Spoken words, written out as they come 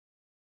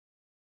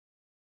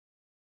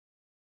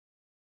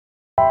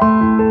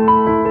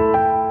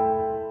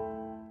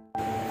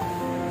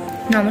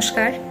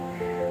নমস্কার,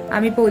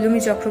 আমি পৌলমী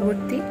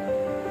চক্রবর্তী,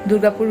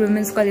 দুর্গাপুর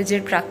উইমেন্স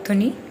কলেজের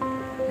প্রাক্তনী।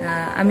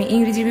 আমি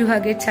ইংরেজি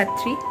বিভাগের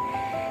ছাত্রী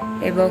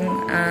এবং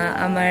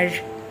আমার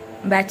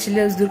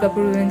ব্যাচেলার্স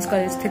দুর্গাপুর উইমেন্স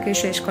কলেজ থেকে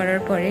শেষ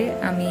করার পরে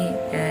আমি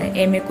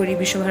MA করি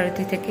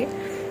বিশ্বভারতী থেকে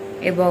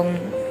এবং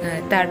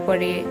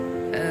তারপরে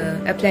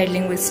অ্যাপ্লাইড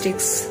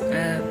লিঙ্গুইস্টিক্স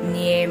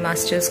নিয়ে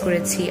মাস্টার্স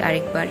করেছি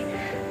আরেকবার,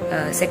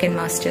 second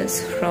masters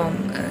from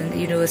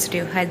university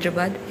of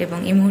Hyderabad, এবং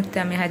এই মুহূর্তে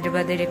আমি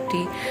হায়দ্রাবাদের একটি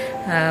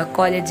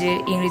কলেজে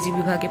ইংরেজি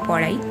বিভাগে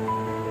পড়াই।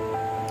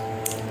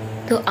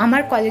 তো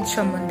আমার কলেজ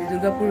সম্বন্ধে,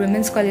 দুর্গাপুর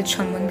উইমেন্স কলেজ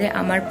সম্বন্ধে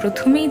আমার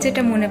প্রথমেই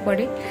যেটা মনে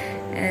পড়ে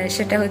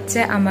সেটা হচ্ছে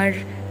আমার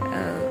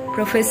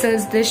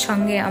প্রফেসরসদের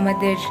সঙ্গে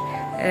আমাদের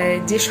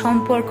যে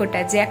সম্পর্কটা,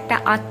 যে একটা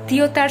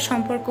আত্মীয়তার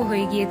সম্পর্ক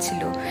হয়ে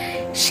গিয়েছিল,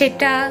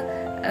 সেটা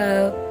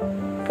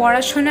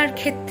পড়াশোনার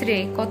ক্ষেত্রে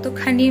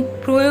কতখানি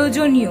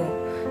প্রয়োজনীয়।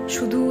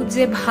 শুধু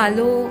যে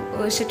ভালো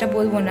সেটা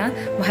বলবো না,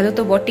 ভালো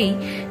তো বটেই,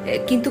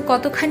 কিন্তু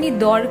কতখানি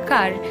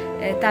দরকার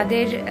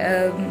তাদের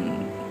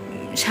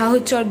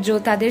সাহচর্য,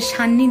 তাদের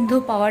সান্নিধ্য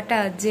পাওয়াটা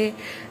যে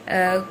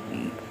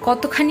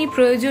কতখানি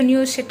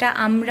প্রয়োজনীয় সেটা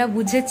আমরা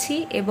বুঝেছি।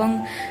 এবং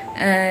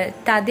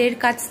তাদের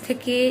কাছ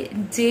থেকে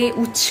যে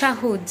উৎসাহ,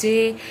 যে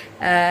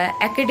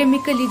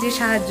একাডেমিক্যালি যে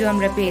সাহায্য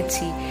আমরা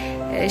পেয়েছি,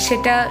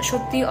 সেটা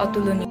সত্যি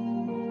অতুলনীয়।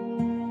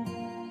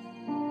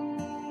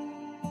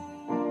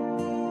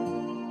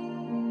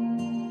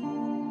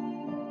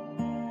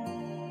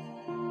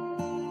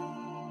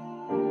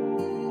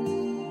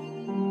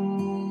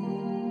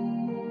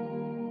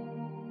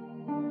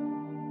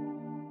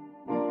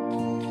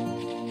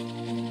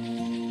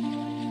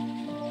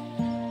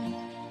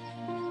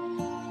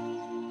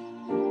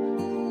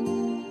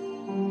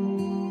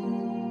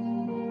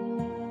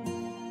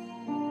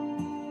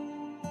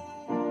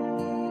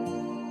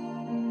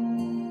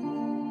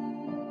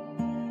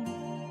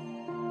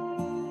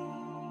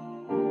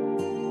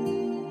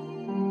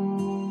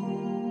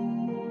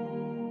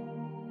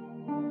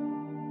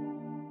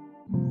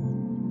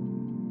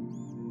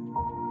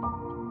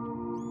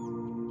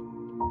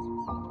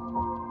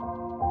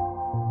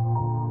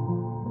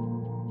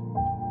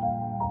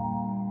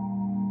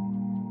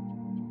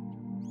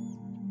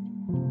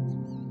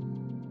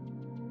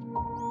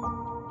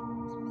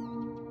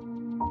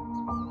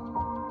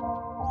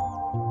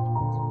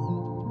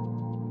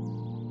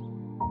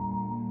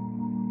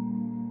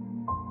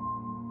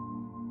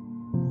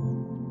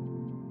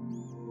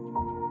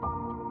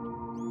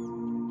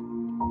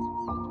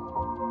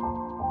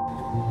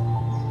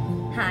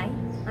 Hi,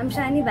 I'm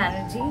Shani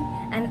Banerjee,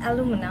 an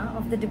alumna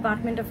of the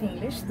Department of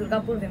English,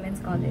 Durgapur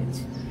Women's College.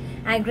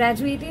 I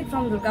graduated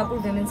from Durgapur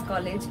Women's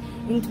College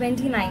in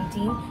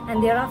 2019 and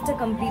thereafter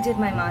completed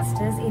my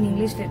Masters in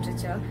English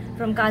Literature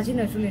from Kaji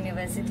Nazrul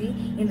University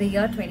in the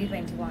year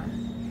 2021.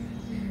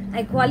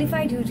 I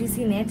qualified UGC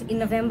NET in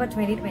November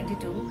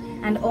 2022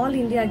 and All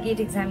India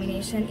GATE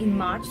examination in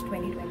March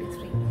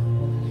 2023.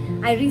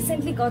 I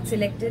recently got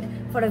selected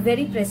for a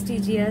very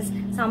prestigious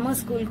summer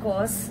school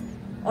course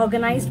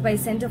organized by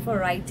Center for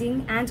Writing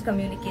and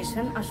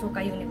Communication,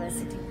 Ashoka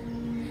University.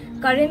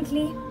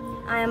 Currently,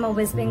 I am a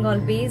West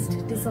Bengal-based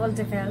TESOL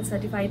TEFL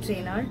certified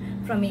trainer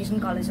from Asian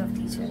College of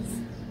Teachers.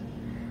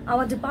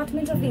 Our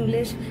Department of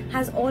English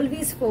has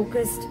always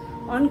focused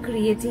on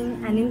creating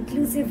an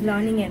inclusive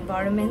learning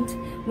environment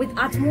with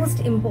utmost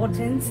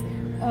importance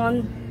on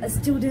a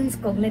student's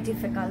cognitive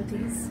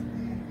faculties.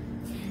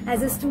 As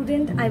a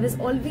student, I was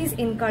always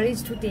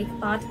encouraged to take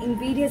part in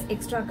various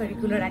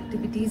extracurricular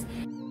activities.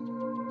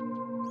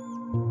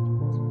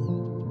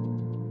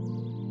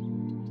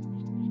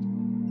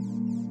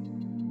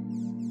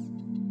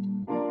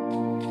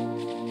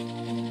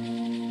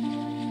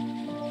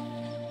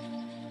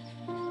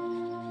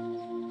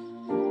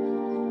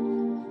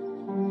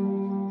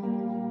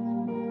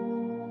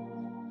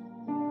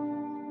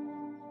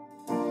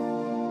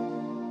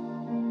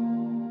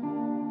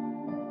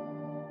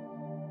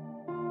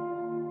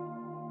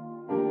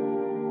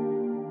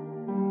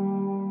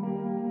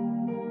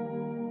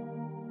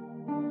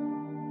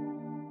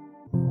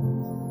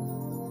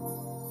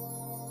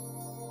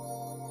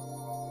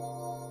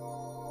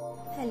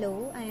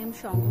 Hello, I am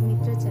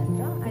Shankhamitra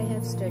Chandra. I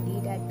have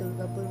studied at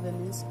Durgapur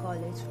Women's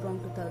College from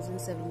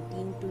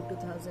 2017 to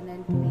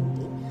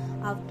 2020,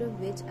 after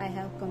which I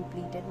have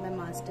completed my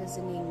Masters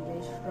in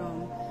English from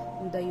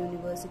the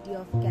University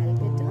of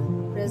Calcutta.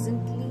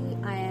 Presently,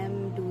 I am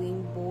doing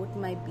both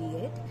my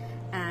B.Ed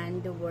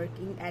and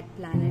working at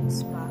Planet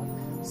Spark.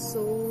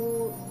 So,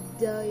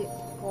 the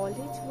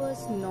college was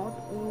not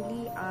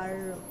only our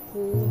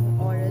home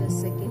or a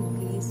second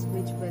place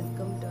which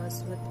welcomed us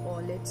with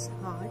all its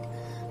heart,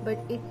 but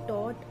it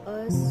taught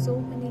us so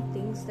many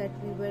things that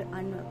we were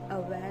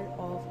unaware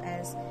of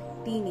as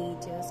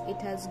teenagers. It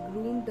has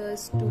groomed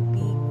us to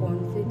be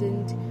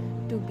confident,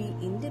 to be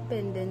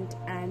independent,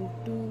 and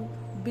to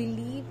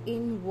believe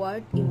in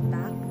what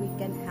impact we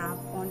can have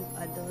on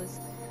others.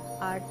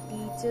 Our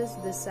teachers,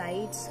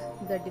 besides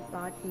the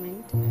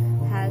department,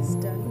 has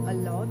done a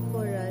lot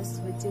for us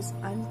which is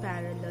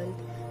unparalleled,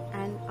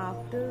 and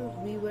after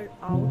we were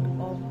out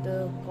of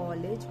the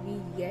college, we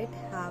yet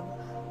have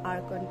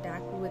our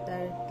contact with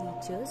our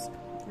teachers,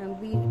 and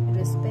we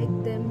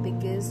respect them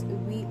because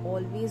we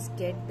always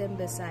get them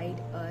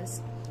beside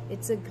us.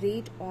 It's a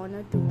great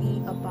honor to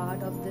be a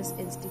part of this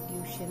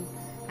institution,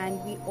 and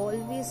we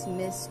always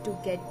miss to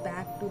get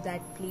back to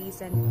that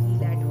place and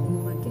feel at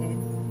home again.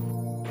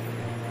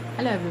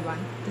 Hello everyone,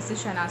 this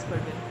is Shahnaz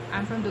Parvin.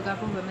 I'm from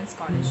Durgapur Women's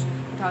College,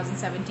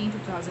 2017 to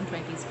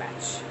 2020's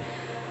batch.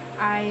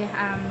 I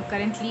am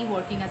currently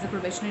working as a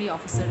probationary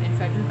officer in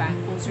Federal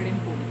Bank posted in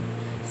Pune.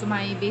 So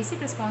my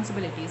basic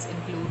responsibilities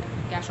include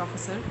cash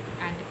officer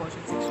and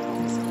deposit section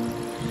officer.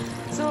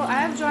 So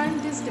I have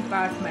joined this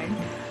department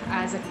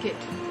as a kid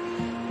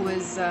who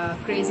is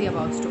crazy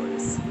about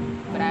stories.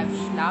 But I've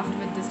laughed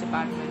with this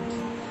department,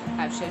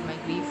 I've shared my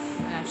grief,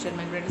 and I've shared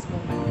my greatest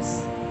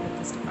moments with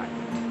this department.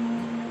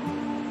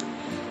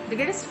 The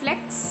greatest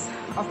flex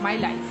of my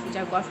life which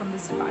I've got from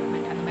this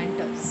department and the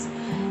mentors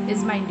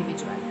is my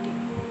individuality.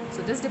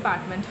 So this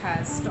department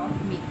has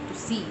taught me to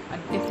see a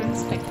different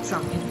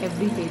spectrum in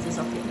every phases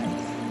of your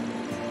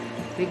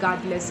life,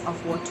 regardless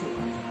of what you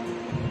are.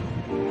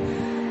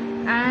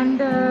 And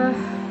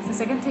the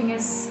second thing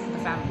is the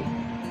family.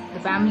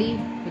 The family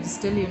which is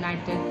still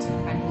united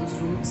and whose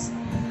roots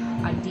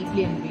are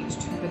deeply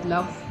enriched with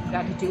love,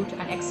 gratitude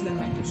and excellent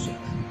mentorship.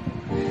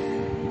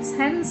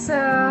 Hence,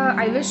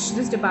 I wish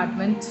this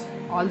department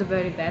all the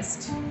very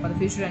best for the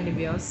future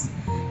endeavors,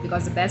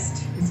 because the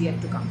best is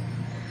yet to come.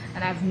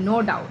 And I have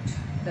no doubt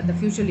that the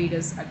future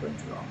leaders are going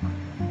to rock.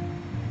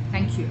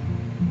 Thank you.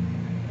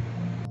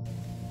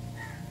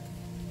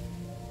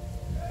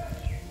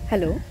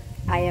 Hello,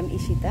 I am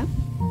Ishita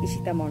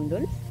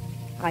Mondol.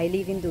 I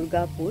live in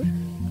Durgapur.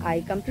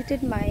 I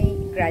completed my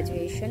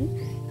graduation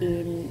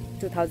in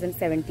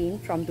 2017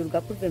 from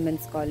Durgapur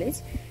Women's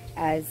College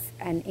as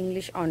an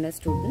English honor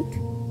student.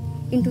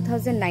 In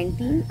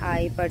 2019,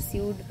 I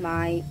pursued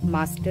my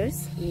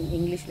Masters in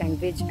English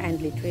Language and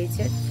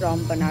Literature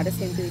from Banaras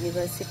Hindu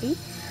University.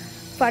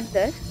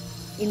 Further,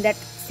 in that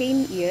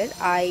same year,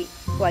 I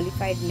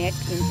qualified NET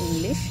in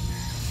English.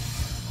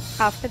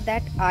 After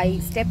that, I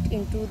stepped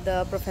into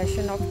the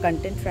profession of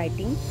content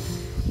writing.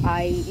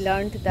 I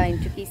learned the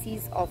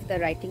intricacies of the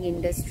writing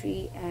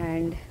industry,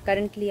 and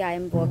currently I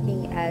am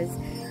working as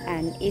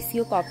an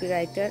SEO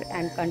copywriter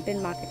and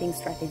content marketing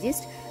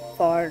strategist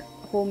for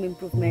home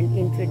improvement,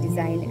 interior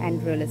design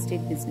and real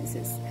estate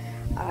businesses.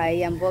 I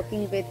am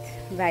working with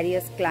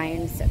various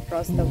clients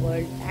across the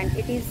world, and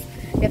it is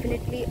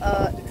definitely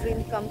a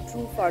dream come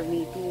true for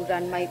me to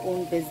run my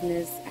own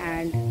business.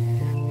 And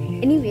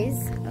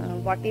anyways,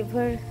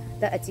 whatever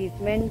the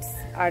achievements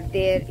are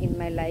there in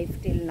my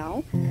life till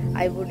now,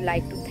 I would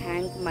like to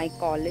thank my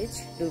college,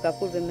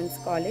 Durgapur Women's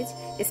College,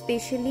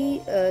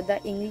 especially the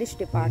English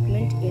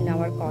department in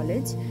our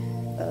college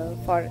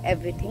for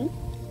everything.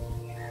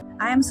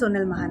 I am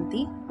Sonal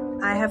Mahanti.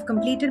 I have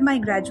completed my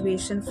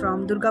graduation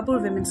from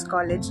Durgapur Women's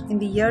College in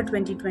the year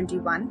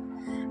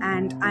 2021,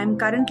 and I am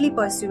currently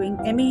pursuing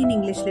MA in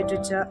English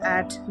Literature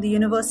at the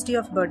University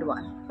of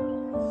Burdwan.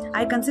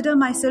 I consider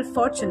myself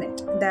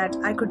fortunate that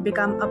I could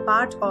become a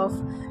part of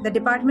the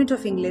Department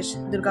of English,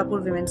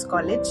 Durgapur Women's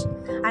College.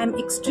 I am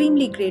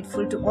extremely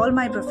grateful to all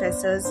my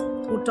professors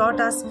who taught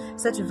us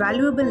such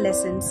valuable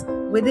lessons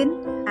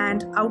within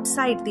and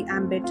outside the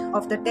ambit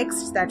of the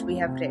texts that we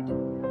have read.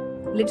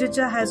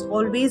 Literature has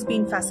always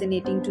been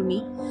fascinating to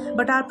me,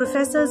 but our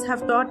professors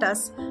have taught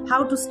us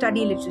how to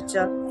study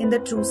literature in the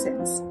true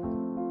sense.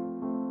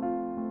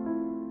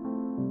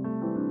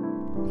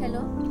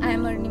 Hello, I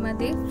am Arnima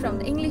Dev from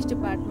the English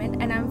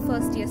department, and I am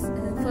first year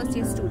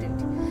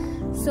student.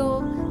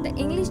 So the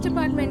English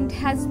department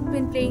has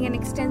been playing an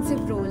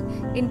extensive role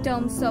in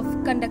terms of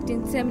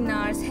conducting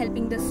seminars,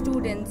 helping the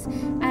students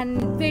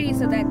and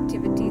various other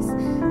activities.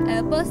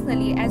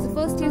 Personally, as a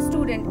first year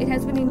student, it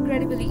has been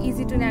incredibly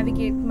easy to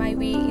navigate my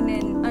way in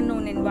an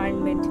unknown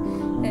environment.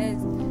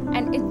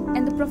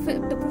 And the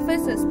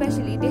professors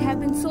especially, they have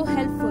been so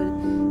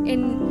helpful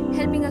in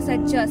helping us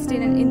adjust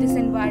in this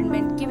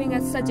environment, giving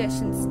us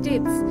suggestions,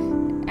 tips,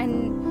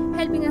 and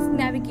helping us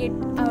navigate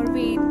our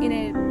way in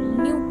a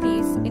new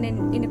place, in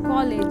a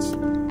college,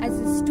 as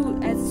a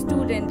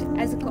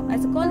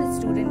college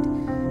student.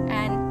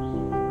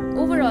 And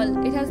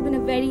overall, it has been a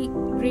very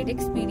great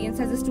experience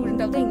as a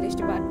student of the English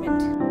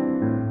department.